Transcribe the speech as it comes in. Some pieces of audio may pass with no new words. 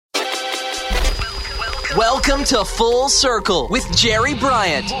Welcome to Full Circle with Jerry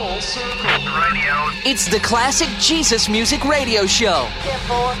Bryant. Full Circle Radio. It's the classic Jesus music radio show.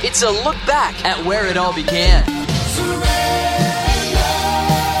 It's a look back at where it all began.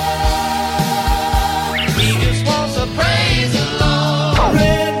 He just wants to praise the Lord.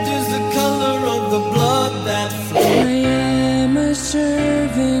 Red is the color of the blood that flows. I am a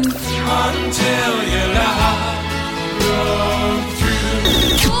servant until your life runs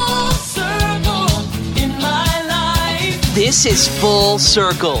through. Full circle in my life. This is Full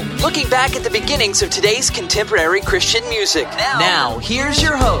Circle, looking back at the beginnings of today's contemporary Christian music. Now here's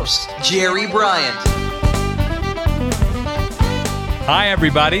your host, Jerry Bryant. Hi,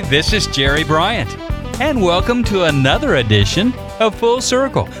 everybody. This is Jerry Bryant, and welcome to another edition of Full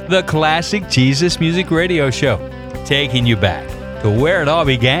Circle, the classic Jesus music radio show, taking you back to where it all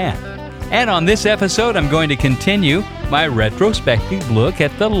began. And on this episode, I'm going to continue my retrospective look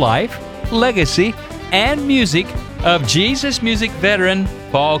at the life, legacy, and music of Jesus music veteran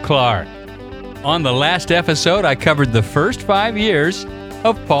Paul Clark. On the last episode, I covered the first 5 years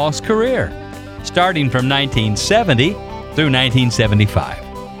of Paul's career, starting from 1970 through 1975.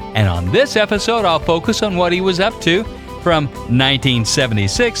 And on this episode, I'll focus on what he was up to from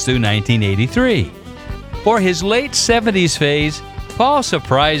 1976 through 1983. For his late 70s phase, Paul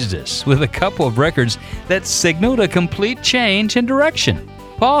surprised us with a couple of records that signaled a complete change in direction.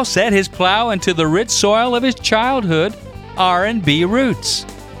 Paul set his plow into the rich soil of his childhood R&B roots,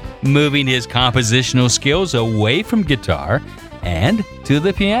 moving his compositional skills away from guitar and to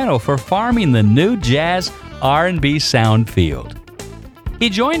the piano for farming the new jazz R&B sound field. He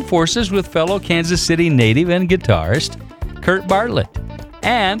joined forces with fellow Kansas City native and guitarist Kurt Bartlett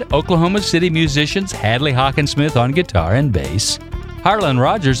and Oklahoma City musicians Hadley Hawkinsmith on guitar and bass, Harlan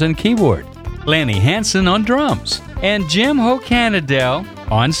Rogers on keyboard, Lanny Hansen on drums, and Jim Hocanadell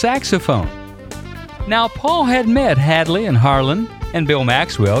on saxophone. Now, Paul had met Hadley and Harlan and Bill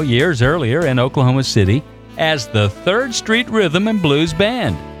Maxwell years earlier in Oklahoma City as the 3rd Street Rhythm and Blues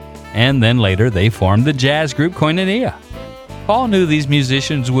Band, and then later they formed the jazz group Koinonia. Paul knew these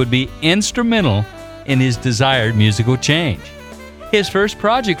musicians would be instrumental in his desired musical change. His first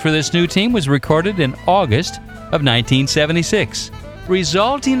project for this new team was recorded in August of 1976,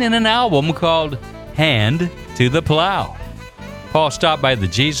 resulting in an album called Hand to the Plow. Paul stopped by the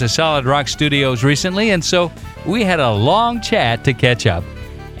Jesus Solid Rock Studios recently, and so we had a long chat to catch up.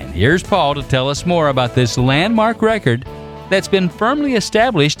 And here's Paul to tell us more about this landmark record that's been firmly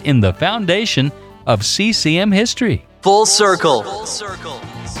established in the foundation of CCM history. Full Circle.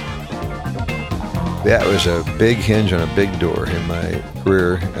 That was a big hinge on a big door in my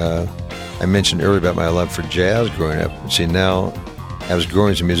career. I mentioned earlier about my love for jazz growing up. See, now I was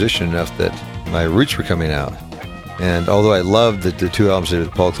growing as a musician enough that my roots were coming out. And although I loved the 2 albums I did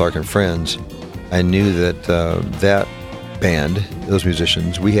with Paul Clark and Friends, I knew that that band, those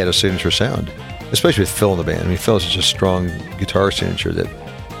musicians, we had a signature sound, especially with Phil in the band. I mean, Phil is such a strong guitar signature that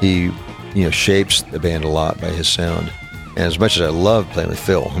he, shapes the band a lot by his sound. And as much as I loved playing with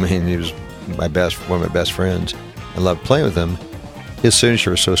Phil, I mean, he was one of my best friends. I loved playing with him. His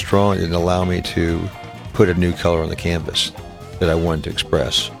signature was so strong, it didn't allow me to put a new color on the canvas that I wanted to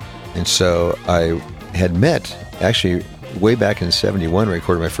express. And so I had met, actually, way back in 71, when I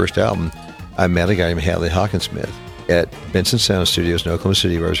recorded my first album, I met a guy named Hadley Hawkinsmith at Benson Sound Studios in Oklahoma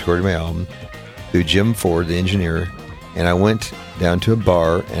City, where I was recording my album, through Jim Ford, the engineer. And I went down to a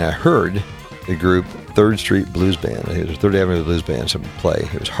bar, and I heard the group 3rd Street Blues Band. It was a 3rd Avenue Blues Band play.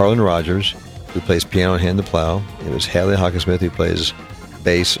 It was Harlan Rogers, who plays piano on Hand to Plow. It was Hadley Hawkinsmith, who plays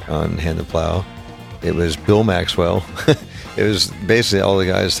bass on Hand to Plow. It was Bill Maxwell. It was basically all the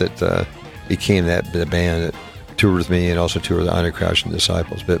guys that became the band that toured with me and also toured with the Andre Crouch and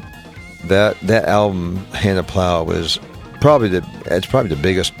Disciples. But that album, Hand to Plow, was probably the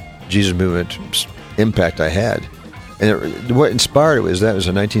biggest Jesus movement impact I had. And what inspired it was in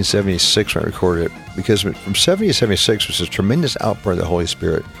 1976 when I recorded it, because from 70 to 76 was a tremendous outpouring of the Holy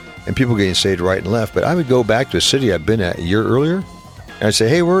Spirit and people getting saved right and left. But I would go back to a city I'd been at a year earlier, and I'd say,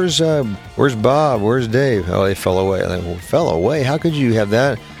 hey, where's Bob? Where's Dave? Oh, they fell away. I'm like, well, fell away? How could you have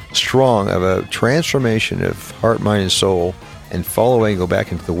that strong of a transformation of heart, mind, and soul and fall away and go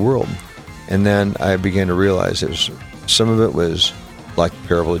back into the world? And then I began to realize some of it was like the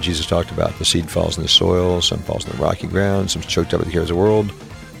parable that Jesus talked about. The seed falls in the soil, some falls in the rocky ground, some choked up with the cares of the world.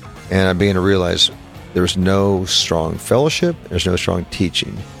 And I began to realize there was no strong fellowship, there's no strong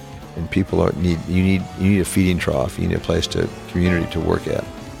teaching. And people you need a feeding trough, you need a place community to work at.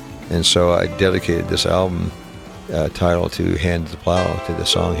 And so I dedicated this album title to Hand to the Plow, to the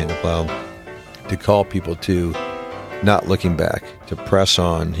song Hand to Plow, to call people to not looking back, to press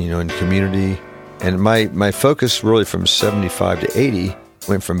on, in community, And my focus really from 75 to 80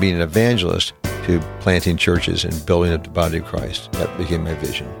 went from being an evangelist to planting churches and building up the body of Christ. That became my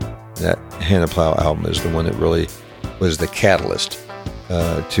vision. That Hannah Plow album is the one that really was the catalyst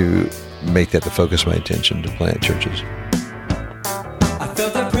to make that the focus of my attention, to plant churches. I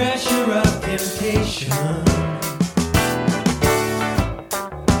felt the pressure of temptation.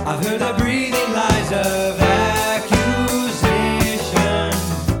 I've heard the breathing lies of accusation.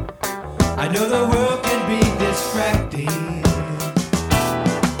 I know the world can be distracting,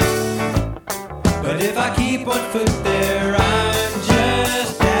 but if I keep one foot there, I'm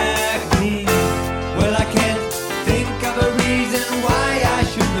just acting. Well, I can't think of a reason why I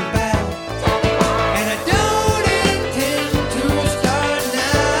should look back, and I don't intend to start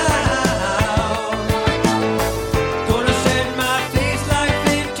now. Gonna set my face like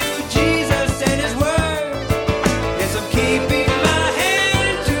flint to Jesus and His Word. Yes, I'm keeping my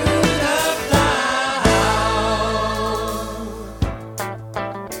hand to the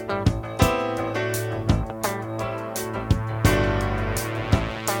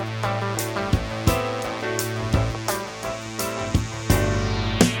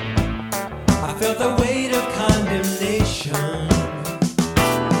I felt the weight of condemnation,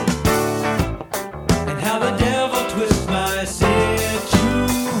 and how the devil twists my situation.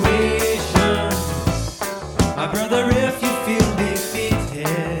 My brother, if you feel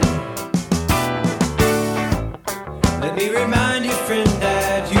defeated, let me remind you, friend,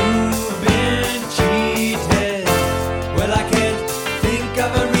 that you've been cheated. Well, I can't think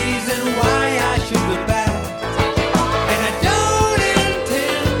of a reason why I should look back, and I don't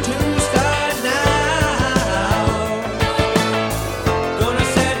intend to start now.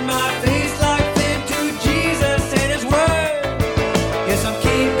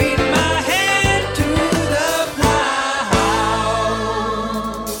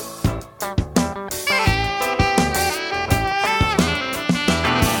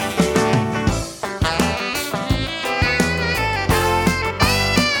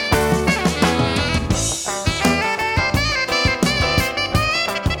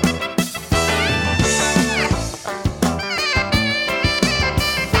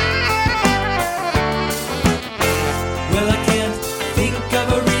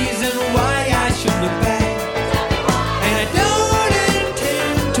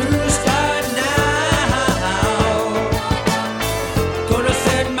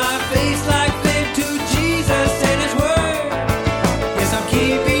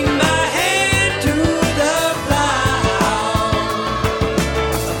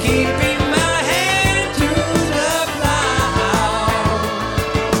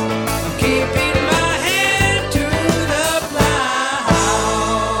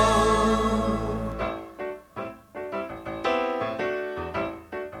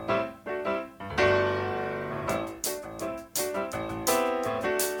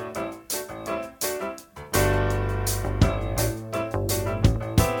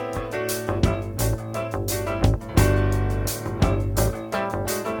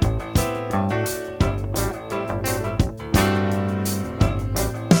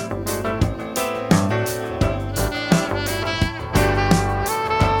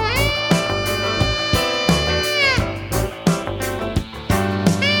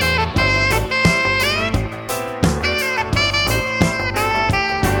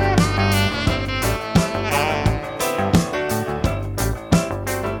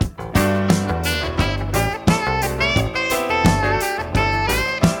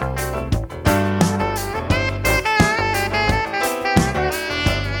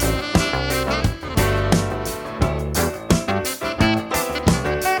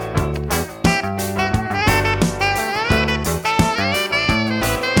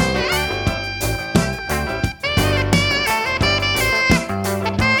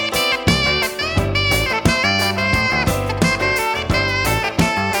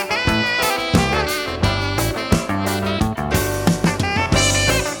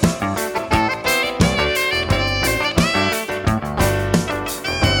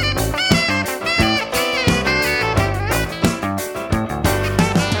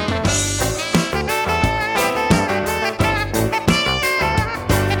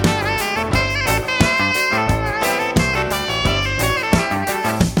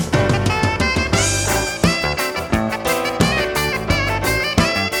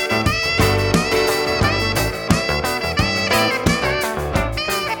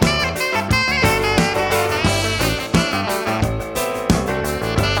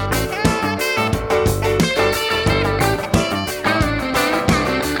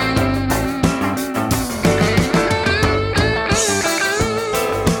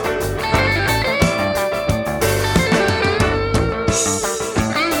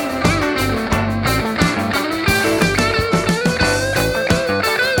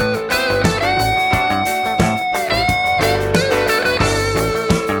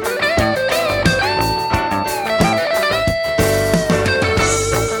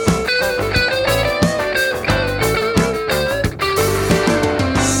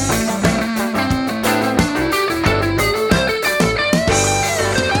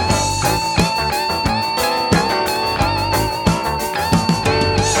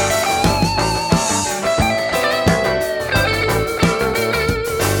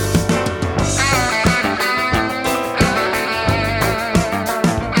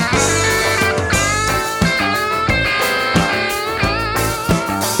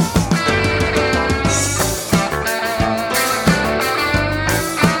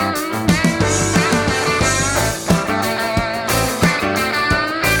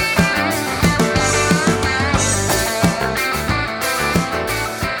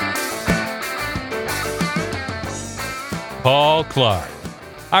 Paul Clark,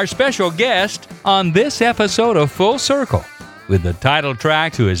 our special guest on this episode of Full Circle, with the title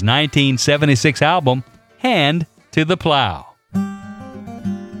track to his 1976 album, Hand to the Plow.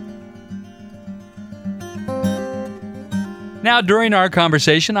 Now, during our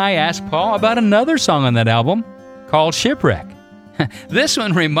conversation, I asked Paul about another song on that album called Shipwreck. This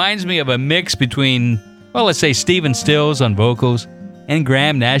one reminds me of a mix between, well, let's say Stephen Stills on vocals and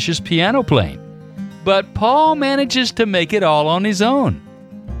Graham Nash's piano playing. But Paul manages to make it all on his own.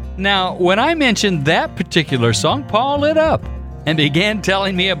 Now, when I mentioned that particular song, Paul lit up and began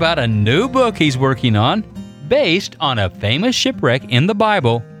telling me about a new book he's working on based on a famous shipwreck in the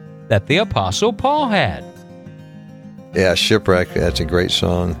Bible that the Apostle Paul had. Yeah, Shipwreck, that's a great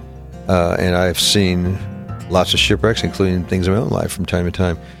song. And I've seen lots of shipwrecks, including things in my own life from time to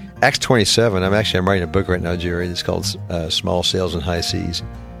time. Acts 27, I'm writing a book right now, Jerry. It's called Small Sails and High Seas.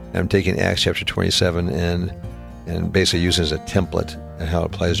 And I'm taking Acts chapter 27 and basically using it as a template and how it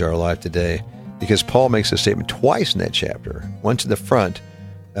applies to our life today. Because Paul makes a statement twice in that chapter. Once in the front,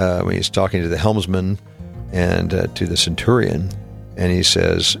 when he's talking to the helmsman and to the centurion, and he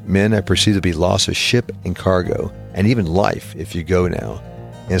says, "Men, I perceive to be loss of ship and cargo, and even life, if you go now."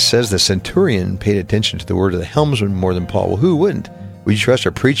 And it says the centurion paid attention to the word of the helmsman more than Paul. Well, who wouldn't? Would you trust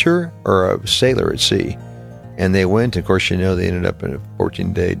a preacher or a sailor at sea? And they went, and of course, they ended up in a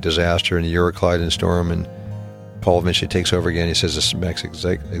 14-day disaster in the Euroclydon storm, and Paul eventually takes over again. He says this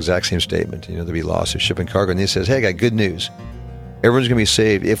exact same statement, there'll be loss of ship and cargo. And he says, hey, I got good news. Everyone's going to be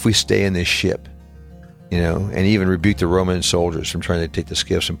saved if we stay in this ship. And he even rebuked the Roman soldiers from trying to take the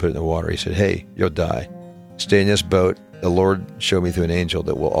skiffs and put it in the water. He said, hey, you'll die. Stay in this boat. The Lord showed me through an angel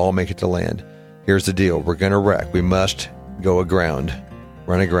that we'll all make it to land. Here's the deal. We're going to wreck. We must go aground.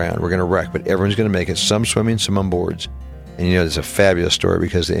 Run aground. We're going to wreck, but everyone's going to make it. Some swimming, some on boards. And there's a fabulous story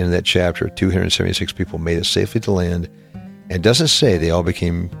because at the end of that chapter, 276 people made it safely to land. And it doesn't say they all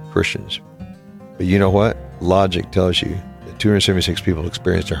became Christians. But you know what? Logic tells you that 276 people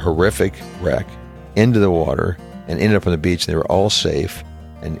experienced a horrific wreck into the water and ended up on the beach, and they were all safe.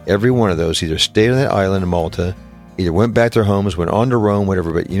 And every one of those either stayed on that island in Malta, either went back to their homes, went on to Rome,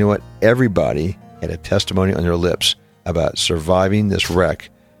 whatever. But you know what? Everybody had a testimony on their lips about surviving this wreck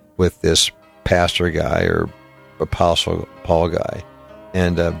with this pastor guy or Apostle Paul guy.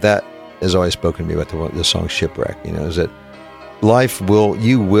 And that has always spoken to me about the song Shipwreck, is that life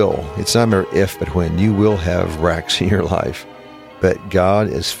you will, it's not a matter if, but when, you will have wrecks in your life. But God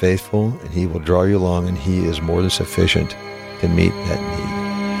is faithful, and He will draw you along, and He is more than sufficient to meet that need.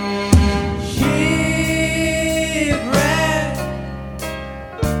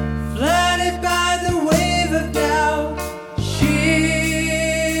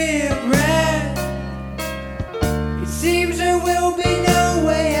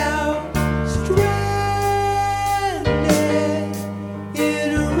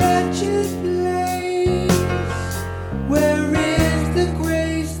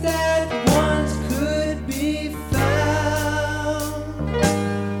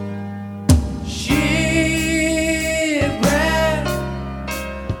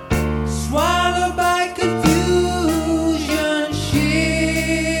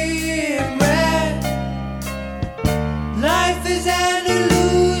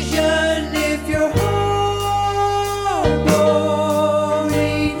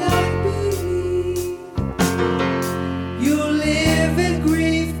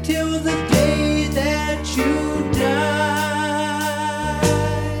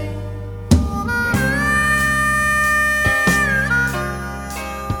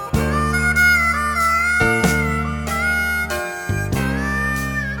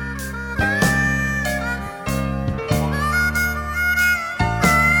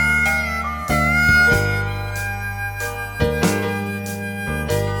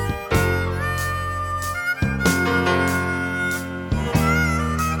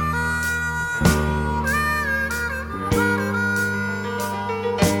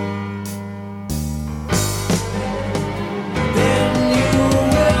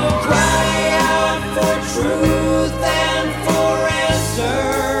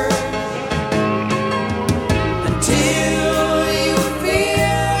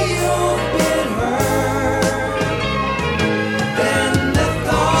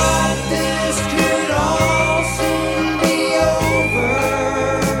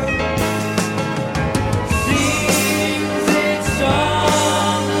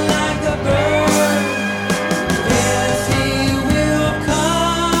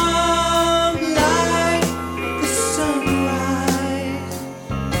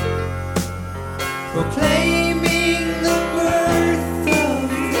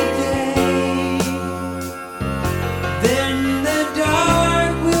 Then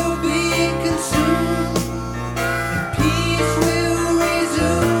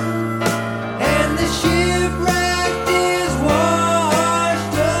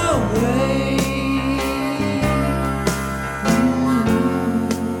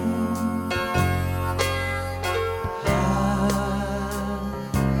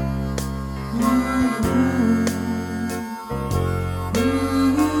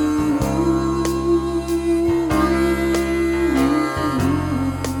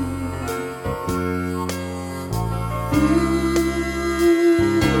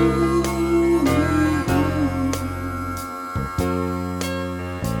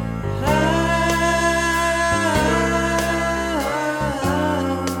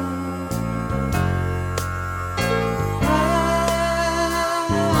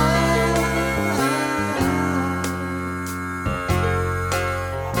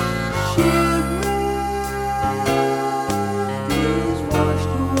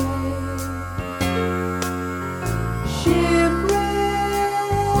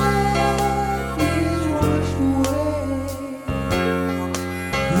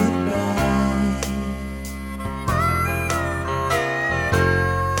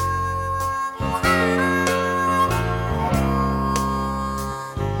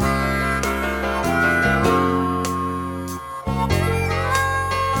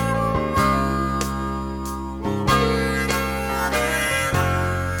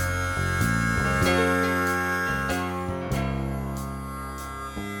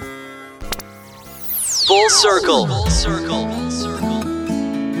Full Circle.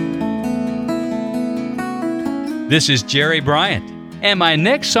 This is Jerry Bryant, and my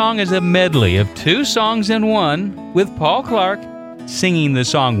next song is a medley of two songs in one, with Paul Clark singing the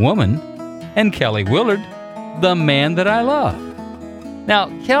song Woman and Kelly Willard, The Man That I Love. Now,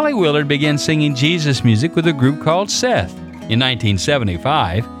 Kelly Willard began singing Jesus music with a group called Seth in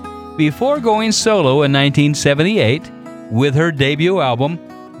 1975, before going solo in 1978 with her debut album,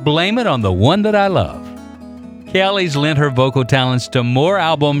 Blame It on the One That I Love. Kelly's lent her vocal talents to more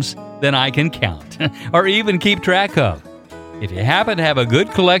albums than I can count, or even keep track of. If you happen to have a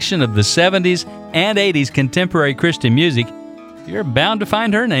good collection of the 70s and 80s contemporary Christian music, you're bound to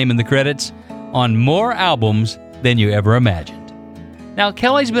find her name in the credits on more albums than you ever imagined. Now,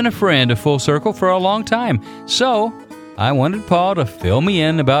 Kelly's been a friend of Full Circle for a long time, so I wanted Paul to fill me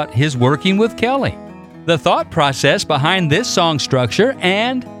in about his working with Kelly, the thought process behind this song structure,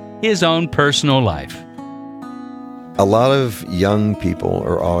 and his own personal life. A lot of young people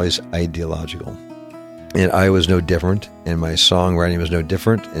are always ideological, and I was no different, and my songwriting was no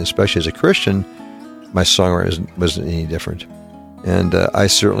different, and especially as a Christian, my songwriting wasn't any different. And I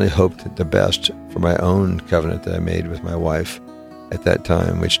certainly hoped the best for my own covenant that I made with my wife at that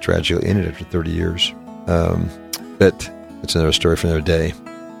time, which tragically ended after 30 years. But it's another story for another day.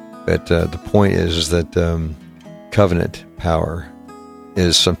 But the point is that covenant power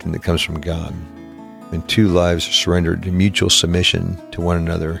is something that comes from God. When two lives are surrendered to mutual submission to one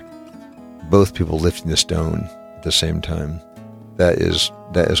another, both people lifting the stone at the same time, that is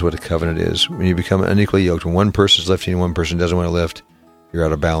what a covenant is. When you become unequally yoked, when one person's lifting and one person doesn't want to lift, you're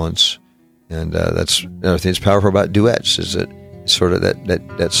out of balance. And that's another thing that's powerful about duets, is that sort of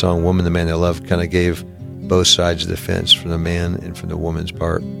that song, Woman, the Man I Love, kind of gave both sides of the fence, from the man and from the woman's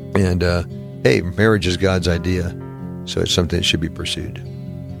part. And hey, marriage is God's idea, so it's something that should be pursued.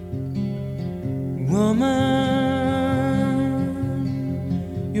 Woman,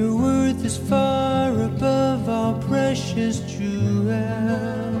 your worth is far above all precious jewels.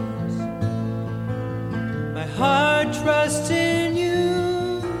 My heart trusts in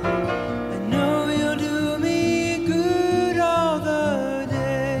you. I know you'll do me good all the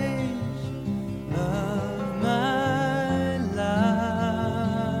days of my life.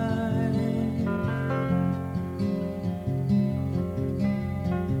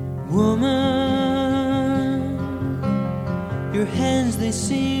 Woman, your hands, they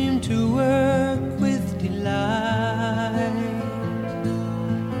seem to work with delight.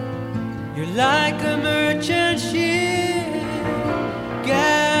 You're like a merchant ship,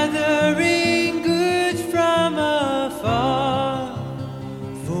 gathering goods from afar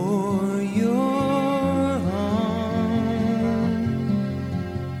for your home.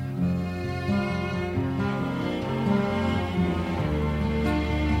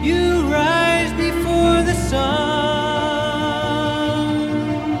 You rise before the sun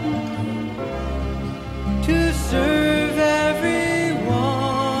to serve everyone.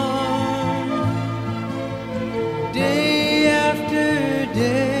 Day after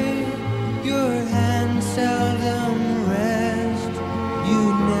day, your hands seldom rest.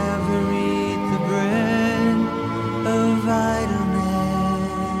 You never eat the bread of idleness.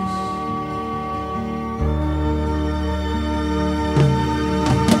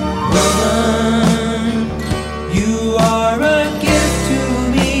 Woman, you are a gift to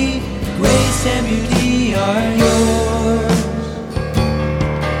me. Grace and beauty are yours.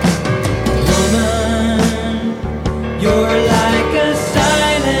 Woman, you're like a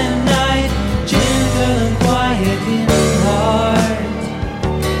silent night, gentle and quiet in heart.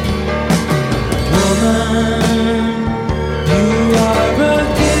 Woman, you are a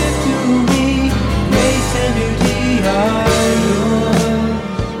gift to me. Grace and beauty are yours.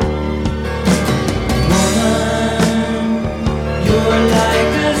 Woman, you're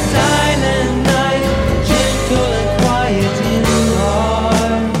like a silent night, gentle and quiet in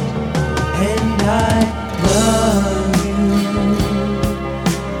heart. And I love you.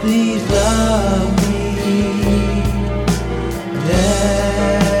 Please love me.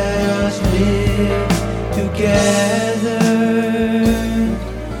 Let us live together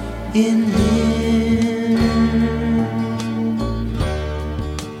in Him.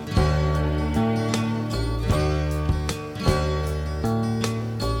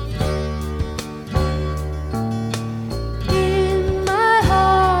 In my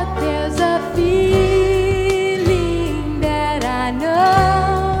heart there's a feeling that I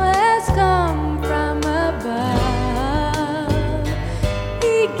know has come from above.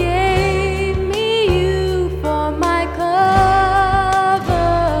 He gave me you for my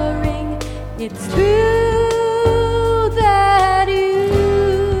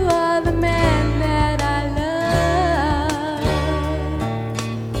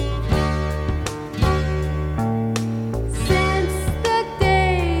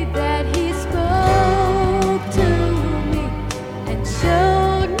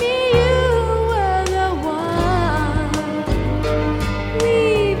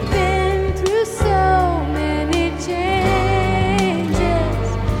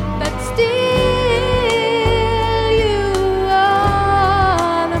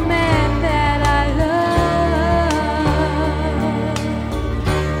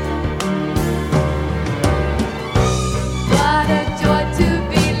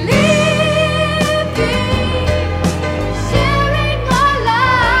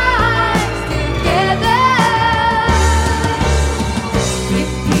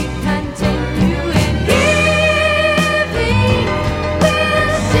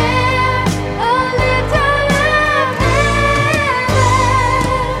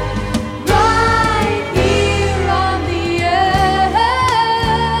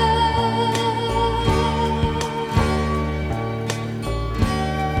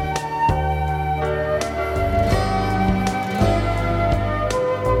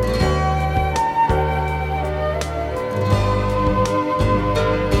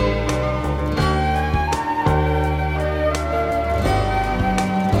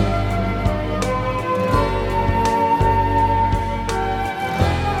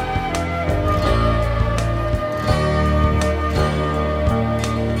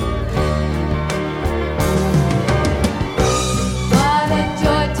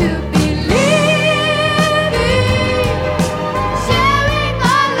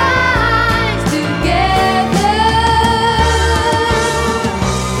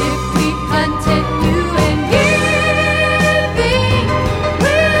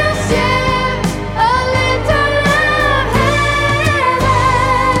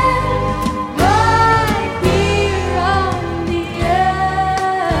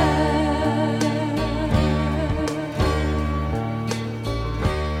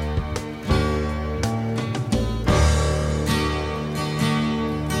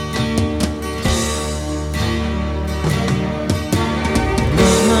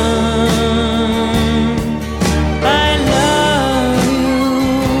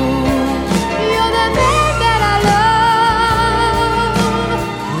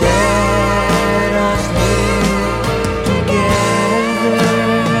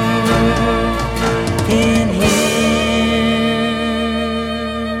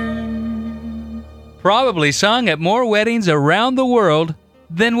probably sung at more weddings around the world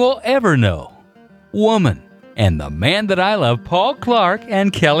than we'll ever know. Woman and the Man That I Love, Paul Clark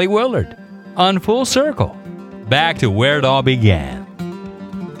and Kelly Willard, on Full Circle, back to where it all began.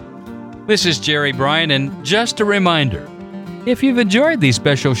 This is Jerry Bryan, and just a reminder, if you've enjoyed these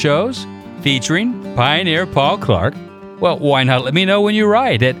special shows featuring pioneer Paul Clark, well, why not let me know when you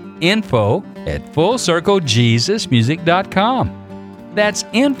write at info@fullcirclejesusmusic.com. That's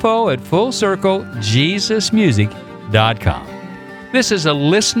info@fullcirclejesusmusic.com. This is a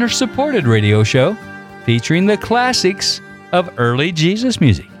listener-supported radio show featuring the classics of early Jesus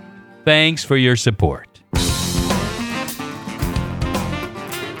music. Thanks for your support.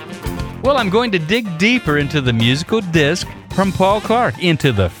 Well, I'm going to dig deeper into the musical disc from Paul Clark,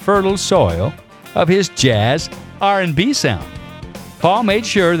 into the fertile soil of his jazz R&B sound. Paul made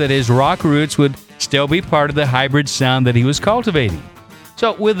sure that his rock roots would still be part of the hybrid sound that he was cultivating.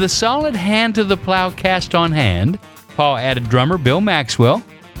 So with the solid hand to the plow cast on hand, Paul added drummer Bill Maxwell,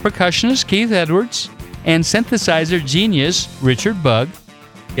 percussionist Keith Edwards, and synthesizer genius Richard Bugg,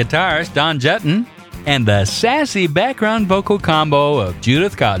 guitarist Don Jutton, and the sassy background vocal combo of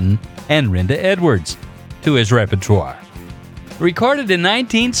Judith Cotton and Rhonda Edwards to his repertoire. Recorded in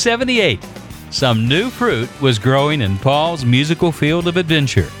 1978, some new fruit was growing in Paul's musical field of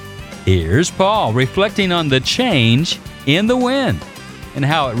adventure. Here's Paul reflecting on the change in the wind and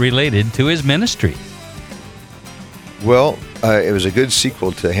how it related to his ministry. Well, it was a good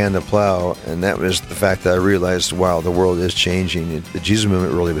sequel to Hand the Plow, and that was the fact that I realized, wow, the world is changing. The Jesus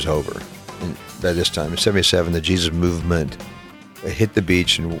movement really was over. And by this time, in 77, the Jesus movement hit the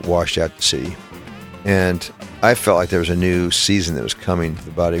beach and washed out to sea. And I felt like there was a new season that was coming to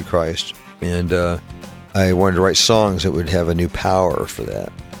the body of Christ. And I wanted to write songs that would have a new power for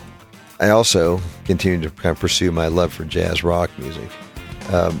that. I also continued to kind of pursue my love for jazz rock music.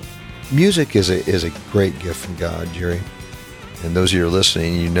 Music is a great gift from God, Jerry. And those of you who are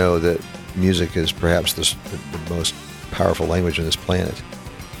listening, you know that music is perhaps the most powerful language on this planet.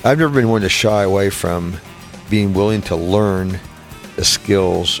 I've never been one to shy away from being willing to learn the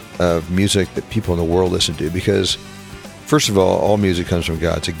skills of music that people in the world listen to, because first of all music comes from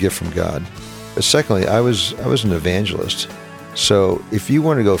God. It's a gift from God. But secondly, I was an evangelist. So if you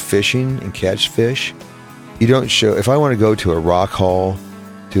want to go fishing and catch fish, you don't show. If I want to go to a rock hall,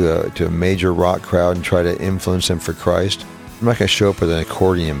 to a major rock crowd and try to influence them for Christ, I'm not going to show up with an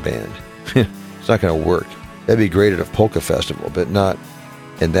accordion band. It's not going to work. That'd be great at a polka festival, but not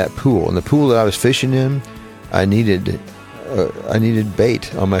in that pool. In the pool that I was fishing in, I needed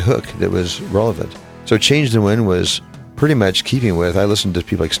bait on my hook that was relevant. So Change the Wind was pretty much keeping with. I listened to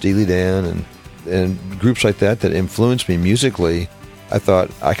people like Steely Dan and groups like that influenced me musically. I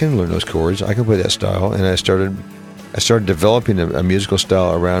thought, I can learn those chords, I can play that style, and I started developing a musical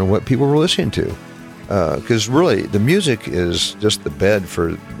style around what people were listening to. Because really, the music is just the bed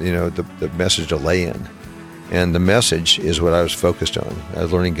for the message to lay in, and the message is what I was focused on. I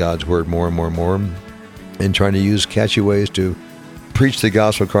was learning God's word more and more and more, and trying to use catchy ways to preach the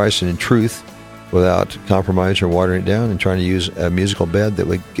gospel of Christ in truth without compromise or watering it down, and trying to use a musical bed that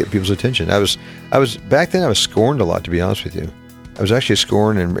would get people's attention. I was back then I was scorned a lot, to be honest with you. I was actually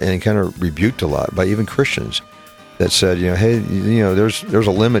scorned and kind of rebuked a lot by even Christians that said, hey, there's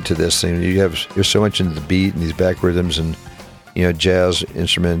a limit to this thing. You're so much into the beat and these back rhythms and jazz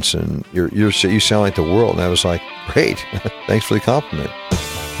instruments, and you sound like the world. And I was like, great, thanks for the compliment.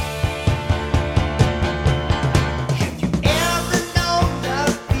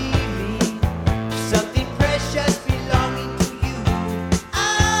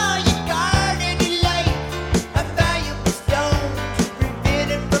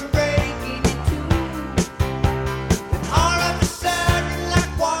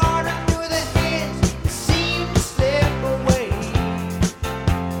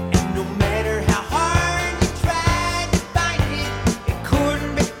 No matter how hard you try to find it,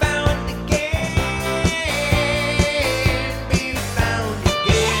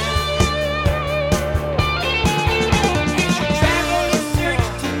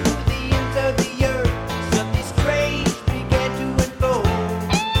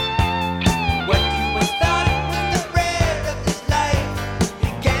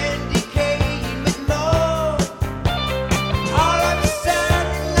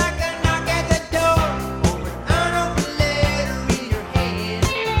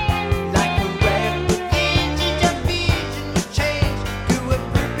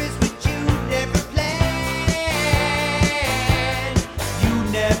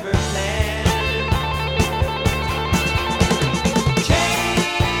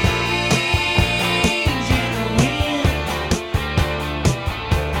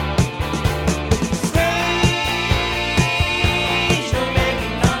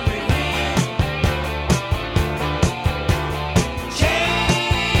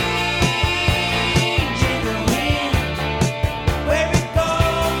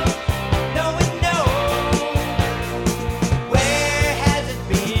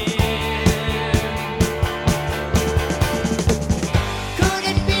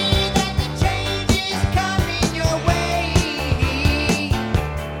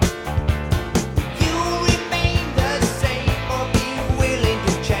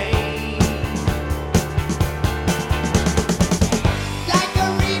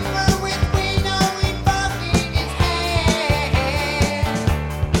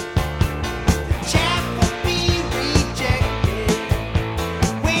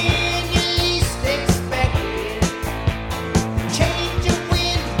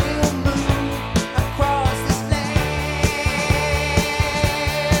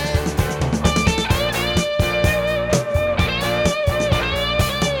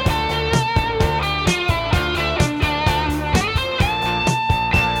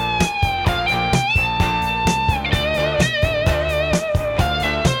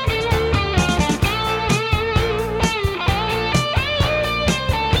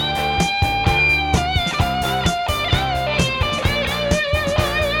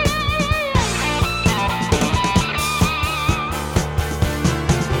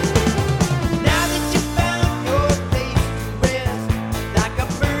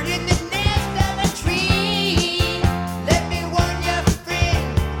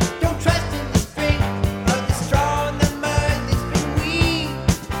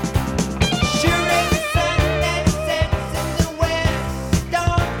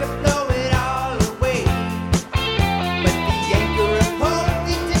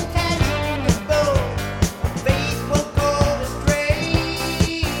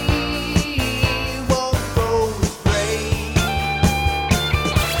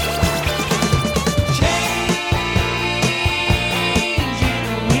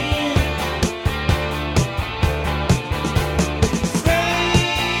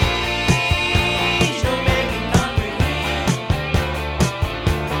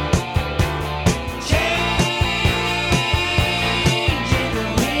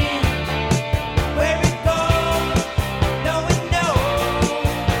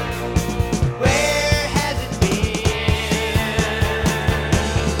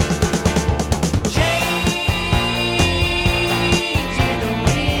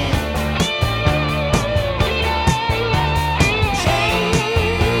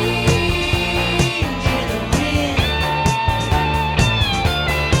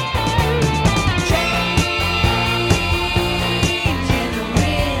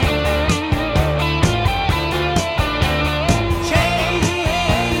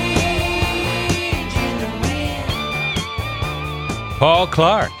 Paul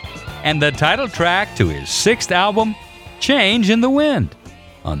Clark, and the title track to his 6th album, Change in the Wind,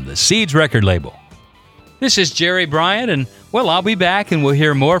 on the Seeds record label. This is Jerry Bryant, and, well, I'll be back and we'll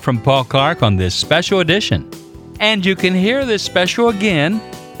hear more from Paul Clark on this special edition. And you can hear this special again,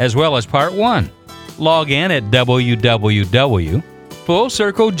 as well as part 1. Log in at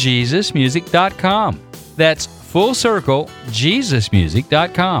www.fullcirclejesusmusic.com. That's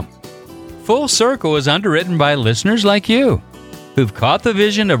fullcirclejesusmusic.com. Full Circle is underwritten by listeners like you, who've caught the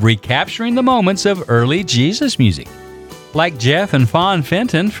vision of recapturing the moments of early Jesus music, like Jeff and Fawn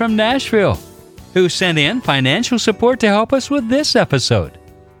Fenton from Nashville, who sent in financial support to help us with this episode.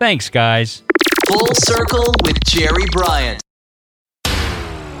 Thanks, guys. Full Circle with Jerry Bryant.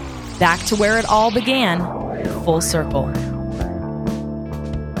 Back to where it all began, Full Circle.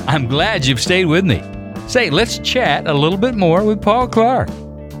 I'm glad you've stayed with me. Say, let's chat a little bit more with Paul Clark.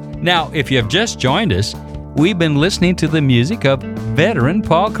 Now, if you've just joined us, we've been listening to the music of veteran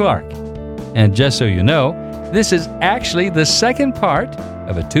Paul Clark. And just so you know, this is actually the second part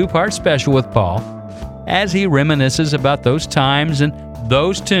of a 2-part special with Paul, as he reminisces about those times and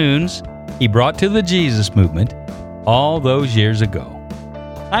those tunes he brought to the Jesus movement all those years ago.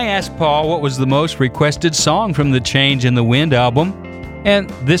 I asked Paul what was the most requested song from the Change in the Wind album, and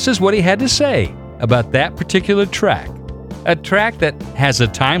this is what he had to say about that particular track. A track that has a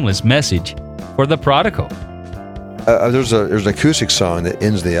timeless message for the prodigal. There's an acoustic song that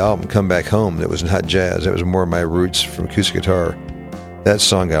ends the album, Come Back Home, that was not jazz. That was more of my roots from acoustic guitar. That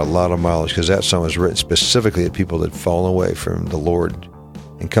song got a lot of mileage because that song was written specifically at people that had fallen away from the Lord.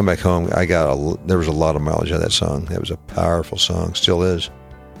 And Come Back Home, there was a lot of mileage out of that song. That was a powerful song, still is.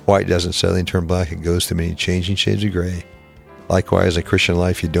 White doesn't suddenly turn black, it goes through many changing shades of gray. Likewise, in Christian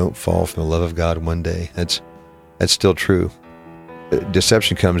life, you don't fall from the love of God one day. That's still true.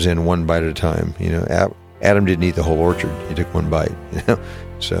 Deception comes in one bite at a time. You know, Adam didn't eat the whole orchard. He took one bite. You know,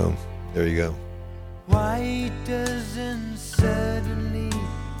 so there you go. White doesn't suddenly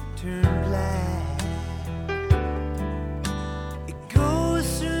turn black. It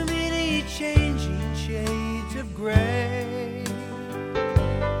goes through many changing shades of gray.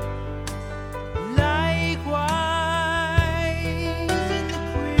 Likewise, in the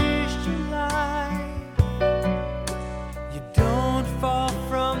Christian life, you don't fall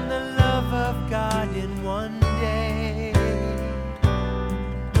from the love of God in one day.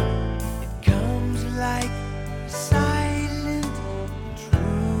 It comes like a silent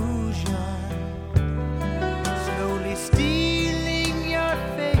intrusion, slowly stealing your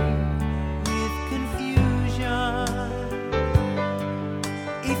faith with confusion.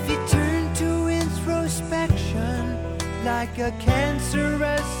 If you turn to introspection like a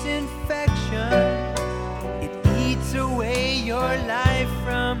cancerous infection, it eats away your life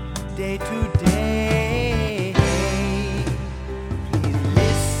from day to day. Please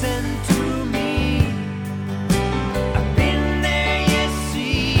listen to me. I've been there, you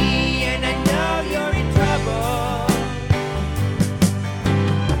see, and I know you're in trouble.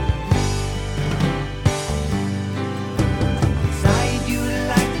 Inside you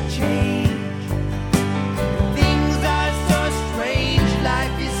like to change. Things are so strange.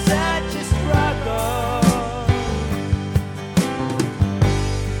 Life is such a struggle.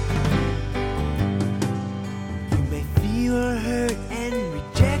 You may feel hurt and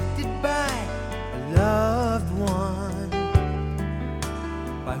rejected by a loved one,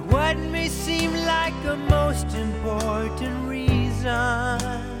 by what may seem like a most important reason.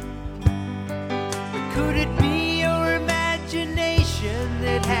 But could it be your imagination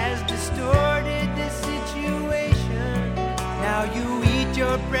that has distorted the situation? Now you eat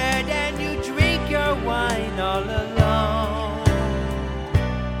your bread and you drink your wine all alone.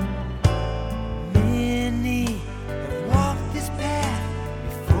 Many have walked this path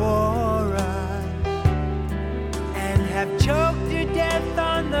before us and have choked to death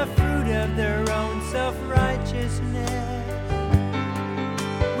on the fruit of their own self-righteousness.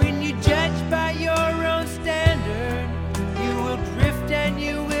 When you judge by your own standard, you will drift and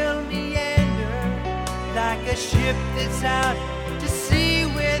you will meander like a ship that's out to sea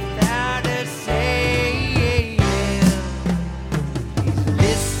without a sail. Please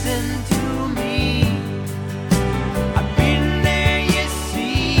listen to me. I've been there, you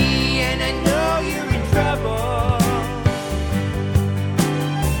see, and I know you're in trouble.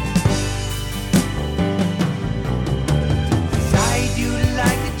 Inside you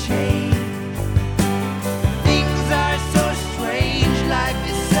like a change. Things are so strange. Life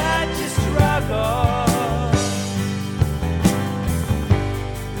is such a struggle.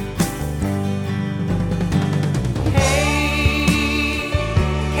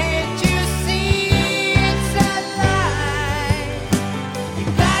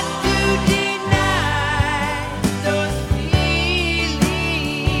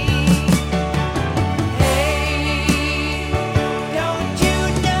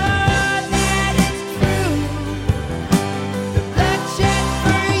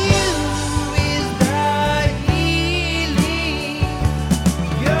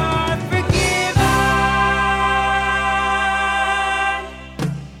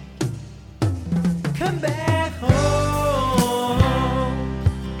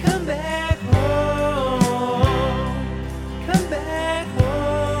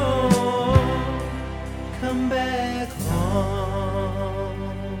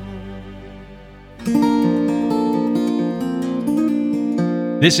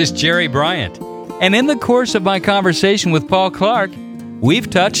 This is Jerry Bryant, and in the course of my conversation with Paul Clark, we've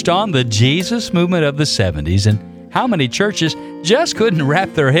touched on the Jesus movement of the 70s and how many churches just couldn't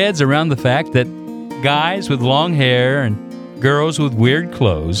wrap their heads around the fact that guys with long hair and girls with weird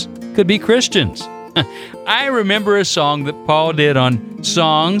clothes could be Christians. I remember a song that Paul did on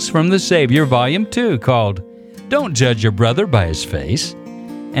Songs from the Savior, Volume 2, called Don't Judge Your Brother by His Face.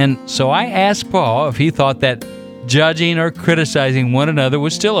 And so I asked Paul if he thought that judging or criticizing one another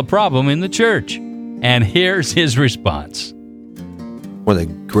was still a problem in the church. And here's his response. One of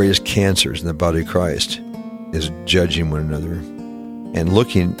the greatest cancers in the body of Christ is judging one another and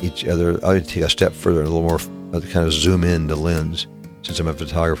looking at each other. I'll take a step further, a little more, kind of zoom in the lens, since I'm a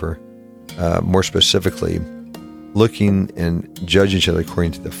photographer. More specifically, looking and judging each other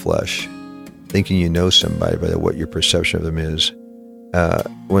according to the flesh, thinking you know somebody by what your perception of them is.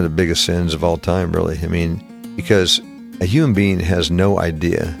 One of the biggest sins of all time, really. I mean, because a human being has no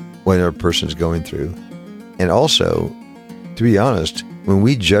idea what another person is going through. And also, to be honest, when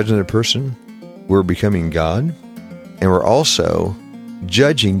we judge another person, we're becoming God, and we're also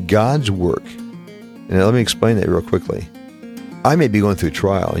judging God's work. And let me explain that real quickly. I may be going through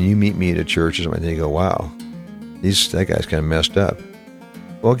trial, and you meet me at a church or something, and you go, wow, that guy's kind of messed up.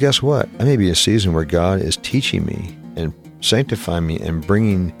 Well, guess what? I may be in a season where God is teaching me and sanctifying me and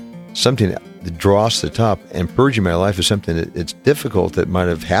bringing something that draws to the top and purging my life of something that it's difficult that might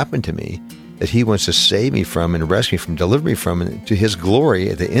have happened to me, that He wants to save me from and rescue me from, deliver me from, and to His glory.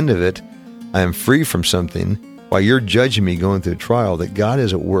 At the end of it, I am free from something while you're judging me going through a trial, that God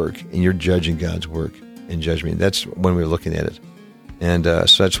is at work and you're judging God's work and judging me. That's when we're looking at it. And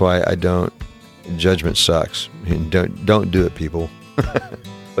so that's why I don't. Judgment sucks. Don't do it, people.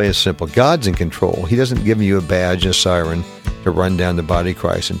 Plain and simple. God's in control. He doesn't give you a badge and a siren to run down the body of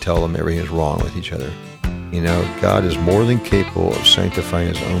Christ and tell them everything is wrong with each other. You know, God is more than capable of sanctifying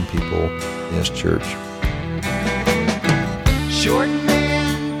His own people in His church. Short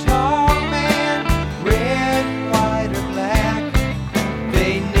man, tall man, red, white, or black,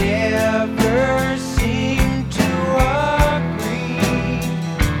 they never seem to agree.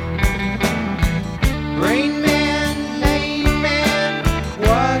 Brain man, lame man,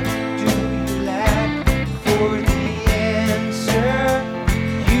 what do you lack for the answer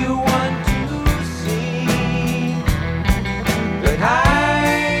you want to see? But I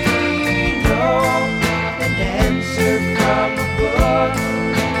know an answer from above,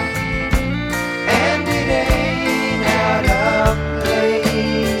 and it ain't out of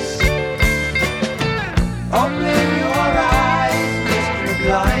place. Open your eyes, Mr.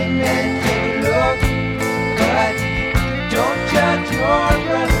 Blind Man, take a look, but don't judge your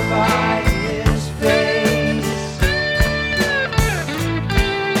brother by his face.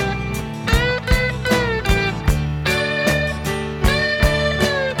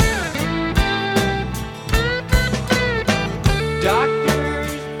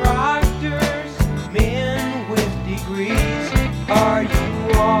 Doctors, proctors, men with degrees, are you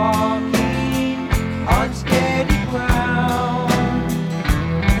walking on steady ground?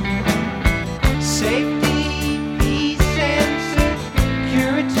 Safety, peace, and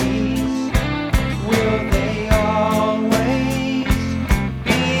securities, will they always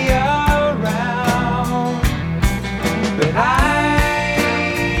be around? But I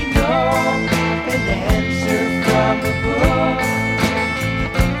know an answer from above,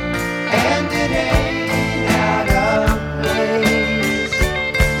 and it ain't out of place.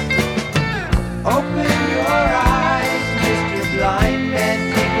 Open your eyes, Mr. Blind Man,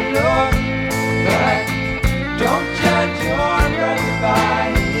 take a look, but don't judge your brother by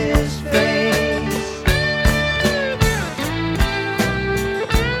his face.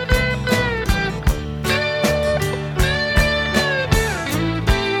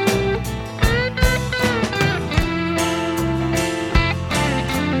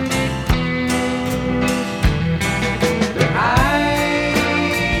 But I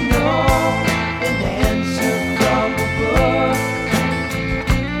know an answer from above,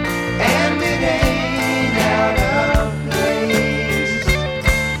 and it ain't out of place.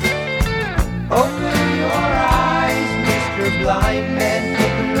 Open your eyes, Mr. Blind Man,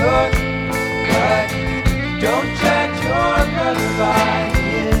 take a look, but don't judge your brother by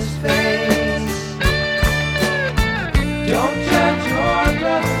his face. Don't judge your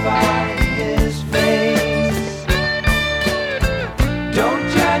brother by his face. Don't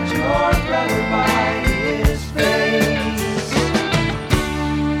judge your brother by his face.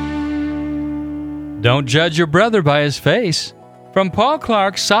 Don't Judge Your Brother by His Face, from Paul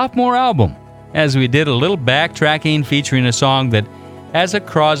Clark's sophomore album, as we did a little backtracking featuring a song that has a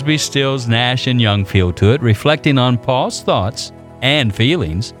Crosby, Stills, Nash & Young feel to it, reflecting on Paul's thoughts and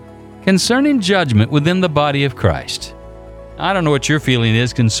feelings concerning judgment within the body of Christ. I don't know what your feeling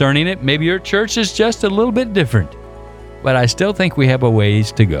is concerning it. Maybe your church is just a little bit different. But I still think we have a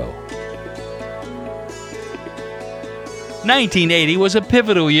ways to go. 1980 was a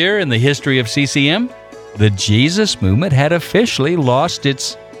pivotal year in the history of CCM. The Jesus movement had officially lost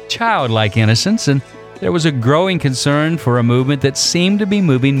its childlike innocence, and there was a growing concern for a movement that seemed to be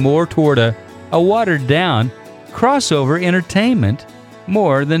moving more toward a watered-down crossover entertainment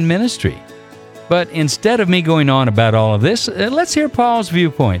more than ministry. But instead of me going on about all of this, let's hear Paul's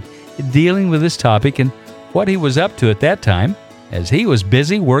viewpoint dealing with this topic and what he was up to at that time, as he was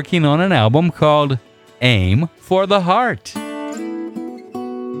busy working on an album called Aim for the Heart.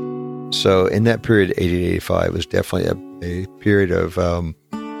 So in that period, 80-85, was definitely a period of,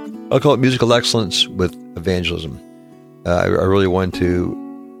 I'll call it musical excellence with evangelism. I really wanted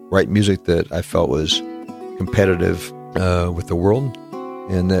to write music that I felt was competitive with the world,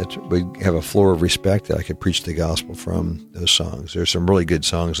 and that would have a floor of respect that I could preach the gospel from those songs. There's some really good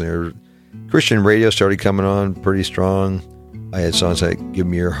songs in there. Christian radio started coming on pretty strong. I had songs like Give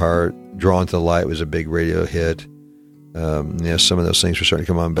Me Your Heart, Drawn to the Light was a big radio hit. Some of those things were starting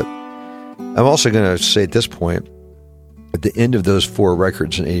to come on. But I'm also going to say at this point, at the end of those 4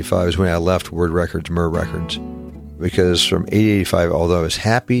 records in 85 is when I left Word Records, Myrrh Records. Because from 80-85, although I was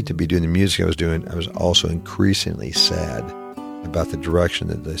happy to be doing the music I was doing, I was also increasingly sad about the direction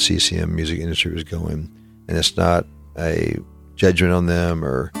that the CCM music industry was going. And it's not a judgment on them,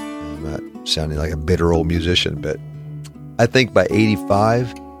 or I'm not sounding like a bitter old musician, but I think by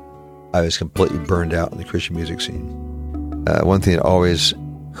 85, I was completely burned out in the Christian music scene. One thing that always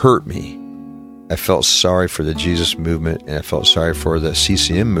hurt me, I felt sorry for the Jesus movement, and I felt sorry for the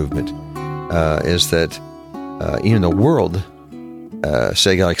CCM movement, is that even the world,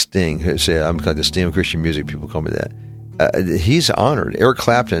 say a guy like Sting, who say I'm like the Sting of Christian music, people call me that. He's honored. Eric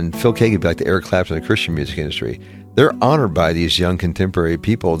Clapton, Phil Kagan would be like the Eric Clapton of the Christian music industry. They're honored by these young contemporary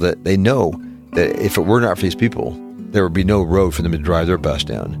people that they know that if it were not for these people, there would be no road for them to drive their bus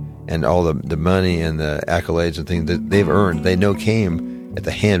down. And all the money and the accolades and things that they've earned, they know came at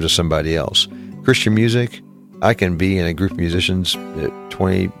the hands of somebody else. Christian music, I can be in a group of musicians,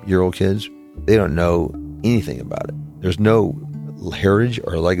 20-year-old kids, they don't know anything about it. There's no heritage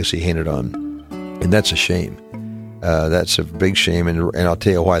or legacy handed on, and that's a shame. That's a big shame, and I'll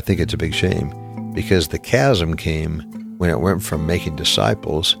tell you why I think it's a big shame. Because the chasm came when it went from making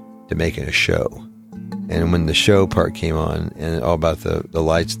disciples to making a show. And when the show part came on, and all about the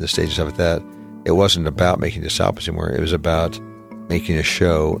lights and the stage and stuff like that, it wasn't about making disciples anymore. It was about making a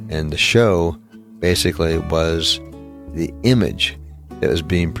show, and the show basically was the image that was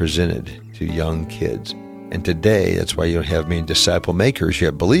being presented to young kids. And today, that's why you don't have many disciple makers. You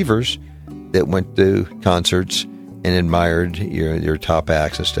have believers that went to concerts and admired your top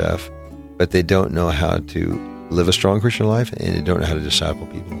acts and stuff, but they don't know how to live a strong Christian life, and they don't know how to disciple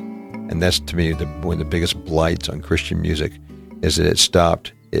people. And that's, to me, one of the biggest blights on Christian music, is that it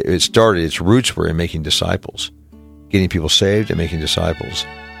stopped. It started, its roots were in making disciples, getting people saved and making disciples,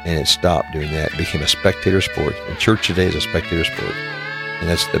 and it stopped doing that. It became a spectator sport, and church today is a spectator sport. And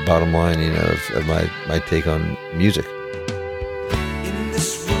that's the bottom line, of my take on music. In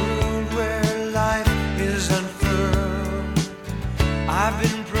this world where life is unfurled, I've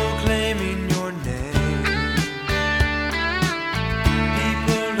been proclaiming your name.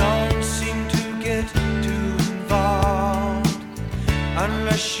 People don't seem to get too involved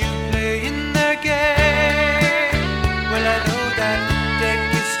unless you play in their game. Well, I know that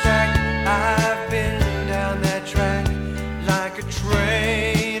deck is stacked. I've been down that track like a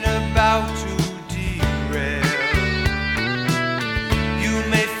train about to derail. You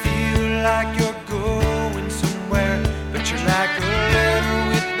may feel like you're going somewhere, but you're like a letter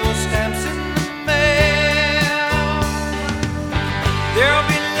with no stamps in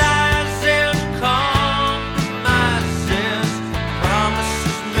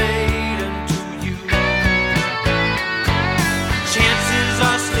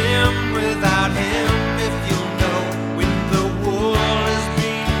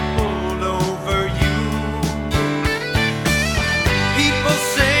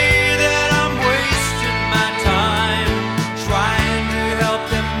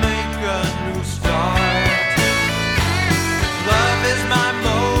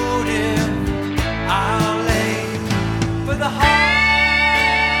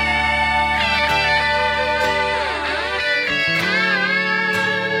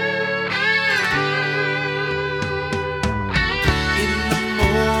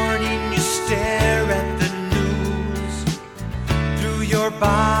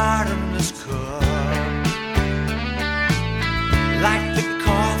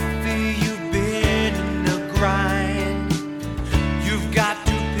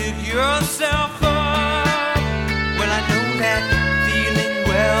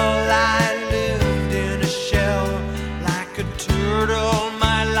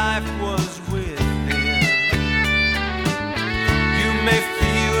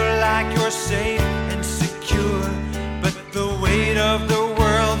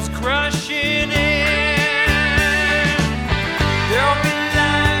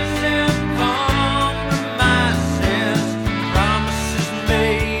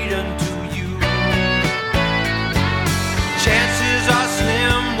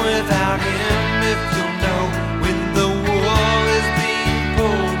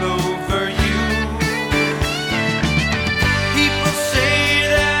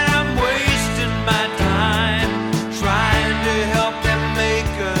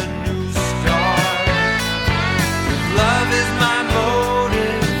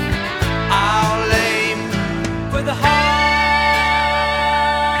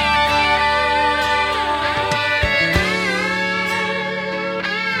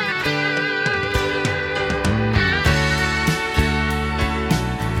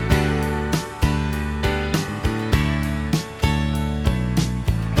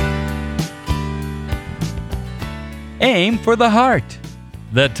Aim for the Heart,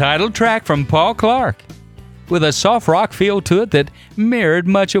 the title track from Paul Clark, with a soft rock feel to it that mirrored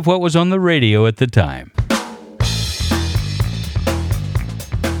much of what was on the radio at the time.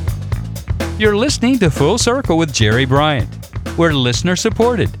 You're listening to Full Circle with Jerry Bryant. We're listener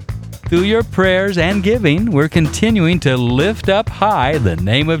supported. Through your prayers and giving, we're continuing to lift up high the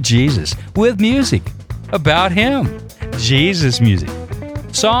name of Jesus with music about Him, Jesus music.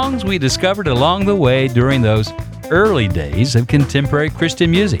 Songs we discovered along the way during those early days of contemporary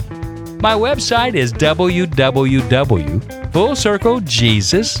Christian music. My website is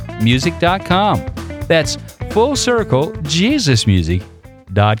www.fullcirclejesusmusic.com. That's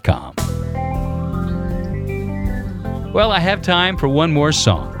fullcirclejesusmusic.com. Well, I have time for one more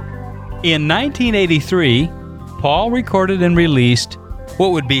song. In 1983, Paul recorded and released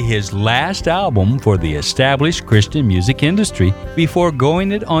what would be his last album for the established Christian music industry before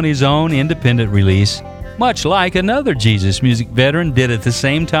going it on his own independent release, much like another Jesus music veteran did at the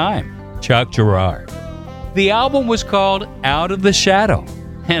same time, Chuck Girard. The album was called Out of the Shadow,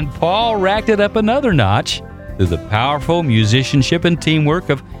 and Paul racked it up another notch through the powerful musicianship and teamwork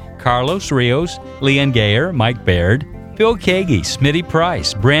of Carlos Rios, Leon Gayer, Mike Baird, Phil Kagi, Smitty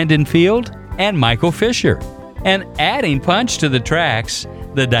Price, Brandon Field, and Michael Fisher. And adding punch to the tracks,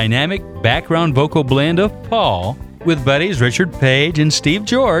 the dynamic background vocal blend of Paul with buddies Richard Page and Steve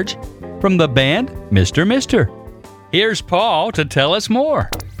George from the band Mr. Mister. Here's Paul to tell us more.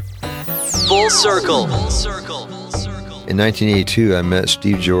 Full Circle. In 1982, I met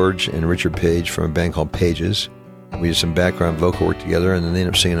Steve George and Richard Page from a band called Pages. We did some background vocal work together, and then they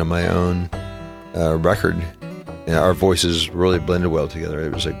ended up singing on my own record. And our voices really blended well together.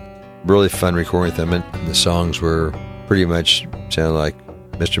 It was a really fun recording with them, and the songs were pretty much sounded like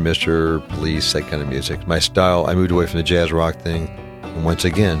Mr. Mister, Police, that kind of music. My style, I moved away from the jazz rock thing, and once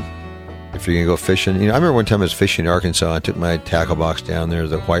again, if you're going to go fishing, I remember one time I was fishing in Arkansas. I took my tackle box down there to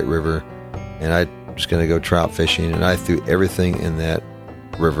the White River, and I was going to go trout fishing, and I threw everything in that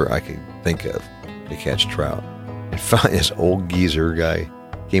river I could think of to catch trout. And finally, this old geezer guy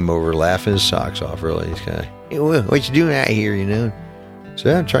came over laughing his socks off, really. He's kind of, hey, what you doing out here,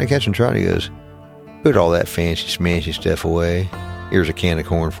 So I'm trying to catch some trout. He goes, put all that fancy, smancy stuff away. Here's a can of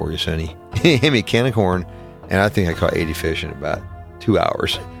corn for you, sonny. He gave me a can of corn, and I think I caught 80 fish in about 2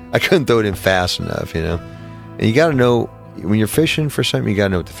 hours. I couldn't throw it in fast enough, And you got to know, when you're fishing for something, you got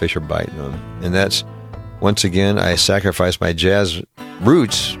to know what the fish are biting on. And that's, once again, I sacrificed my jazz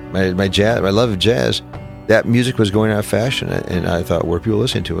roots, my love of jazz. That music was going out of fashion, and I thought, what are people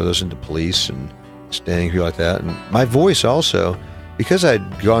listening to? I listened to Police and Sting, people like that. And my voice also, because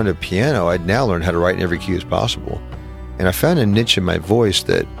I'd gone to piano, I'd now learned how to write in every key as possible. And I found a niche in my voice,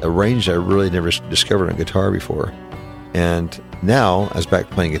 that a range I really never discovered on guitar before. And now I was back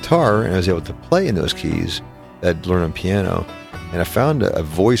playing guitar, and I was able to play in those keys that I'd learned on piano. And I found a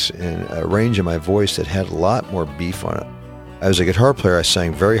voice and a range in my voice that had a lot more beef on it. As a guitar player, I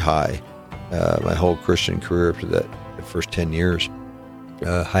sang very high my whole Christian career for the first 10 years,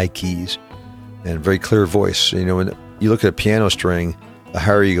 high keys and very clear voice. When you look at a piano string, the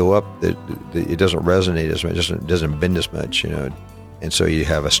higher you go up, it doesn't resonate as much, it doesn't bend as much, and so you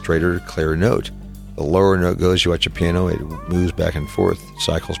have a straighter, clearer note. The lower note goes, you watch a piano, it moves back and forth,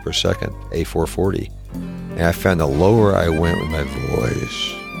 cycles per second, A440. And I found the lower I went with my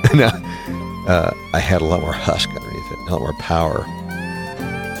voice, I had a lot more husk underneath it, a lot more power.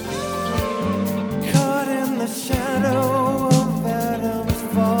 Caught in the shadow of Adam's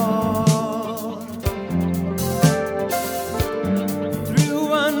fall. Through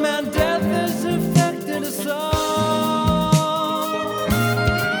one man, death has affected us all.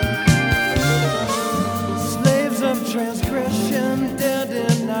 Slaves of transgression, dead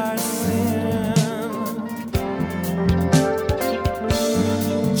in our sin.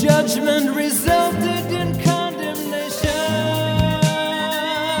 Judgment resulted in condemnation.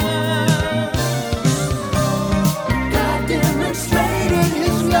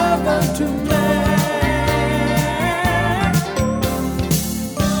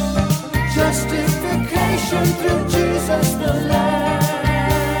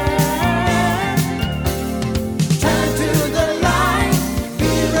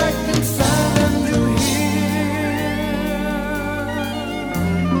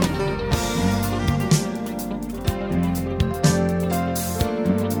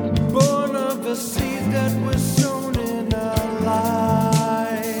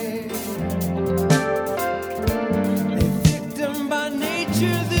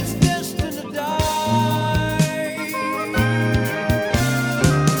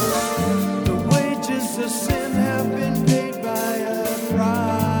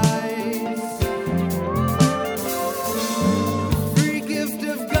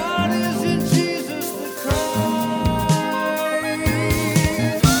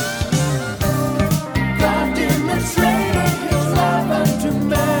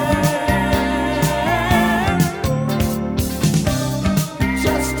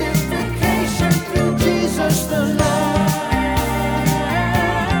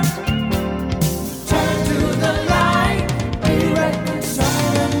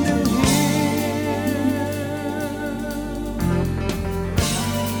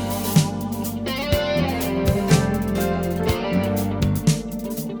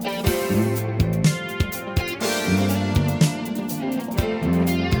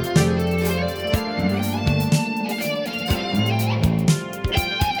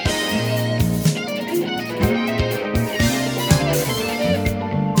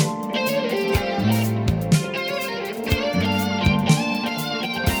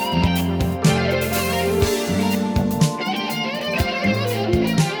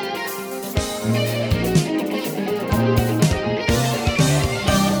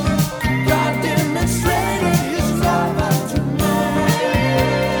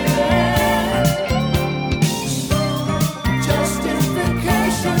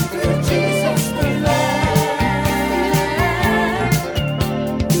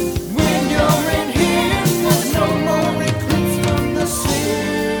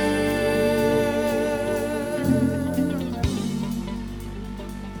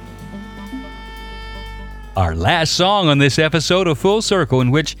 our last song on this episode of Full Circle,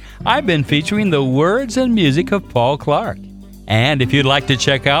 in which I've been featuring the words and music of Paul Clark. And if you'd like to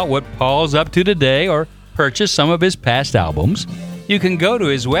check out what Paul's up to today or purchase some of his past albums, you can go to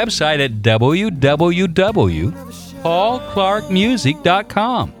his website at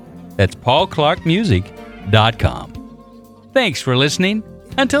www.paulclarkmusic.com. That's paulclarkmusic.com. Thanks for listening.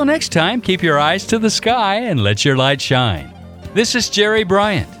 Until next time, keep your eyes to the sky and let your light shine. This is Jerry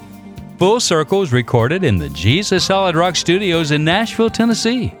Bryant. Full Circle is recorded in the Jesus Solid Rock Studios in Nashville,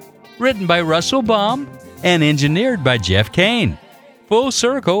 Tennessee. Written by Russell Baum and engineered by Jeff Kane. Full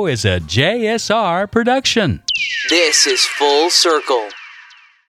Circle is a JSR production. This is Full Circle.